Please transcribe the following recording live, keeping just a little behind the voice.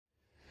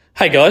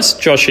Hey guys,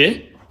 Josh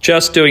here.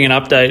 Just doing an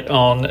update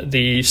on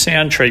the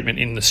sound treatment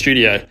in the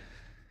studio.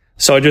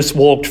 So I just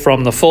walked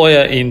from the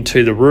foyer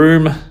into the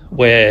room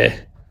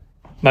where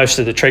most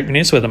of the treatment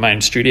is, where the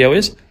main studio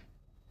is.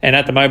 And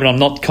at the moment I'm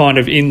not kind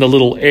of in the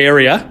little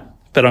area,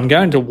 but I'm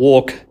going to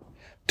walk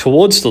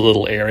towards the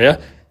little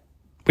area,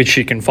 which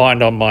you can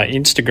find on my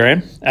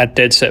Instagram at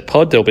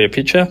DeadSetPod. There'll be a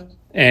picture.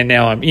 And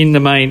now I'm in the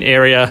main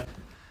area,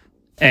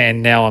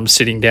 and now I'm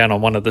sitting down on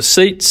one of the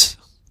seats.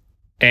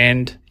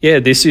 And yeah,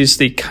 this is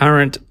the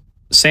current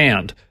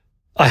sound.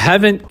 I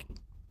haven't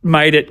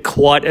made it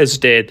quite as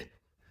dead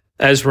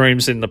as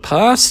rooms in the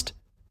past,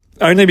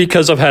 only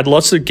because I've had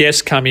lots of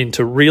guests come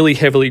into really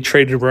heavily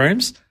treated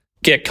rooms,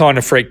 get kind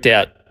of freaked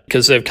out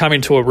because they've come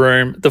into a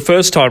room, the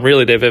first time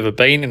really they've ever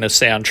been in a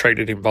sound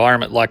treated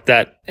environment like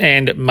that,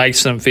 and it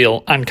makes them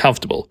feel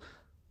uncomfortable.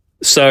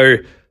 So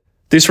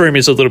this room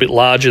is a little bit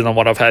larger than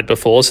what I've had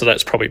before, so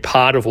that's probably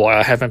part of why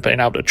I haven't been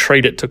able to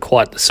treat it to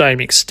quite the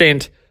same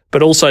extent.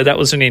 But also that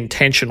was an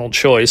intentional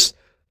choice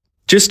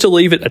just to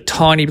leave it a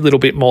tiny little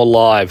bit more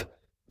live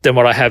than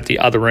what I have the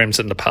other rooms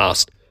in the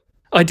past.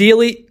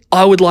 Ideally,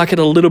 I would like it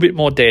a little bit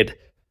more dead.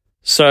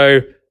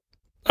 So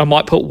I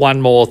might put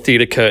one more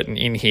theatre curtain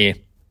in here.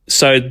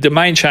 So the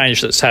main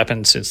change that's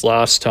happened since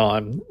last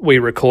time we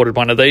recorded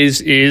one of these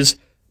is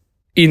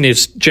in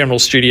this general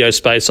studio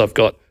space, I've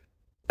got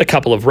a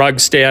couple of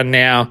rugs down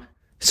now.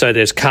 So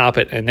there's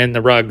carpet and then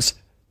the rugs.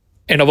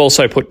 And I've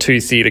also put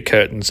two theatre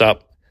curtains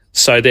up.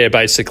 So they're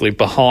basically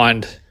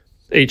behind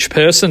each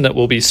person that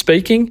will be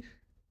speaking,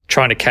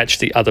 trying to catch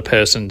the other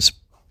person's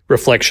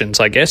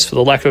reflections, I guess, for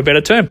the lack of a better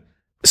term.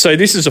 So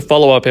this is a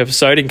follow-up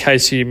episode in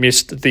case you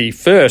missed the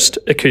first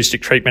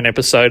acoustic treatment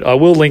episode. I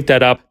will link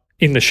that up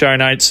in the show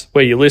notes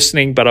where you're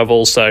listening, but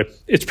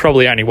it's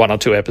probably only one or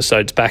two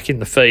episodes back in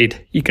the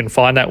feed. You can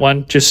find that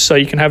one just so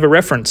you can have a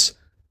reference.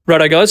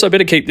 Righto, guys, I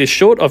better keep this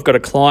short. I've got a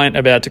client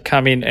about to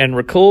come in and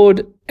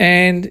record,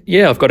 and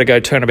yeah, I've got to go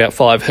turn about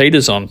 5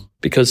 heaters on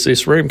because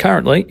this room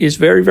currently is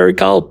very, very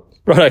cold.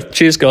 Righto,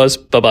 cheers, guys.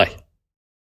 Bye-bye.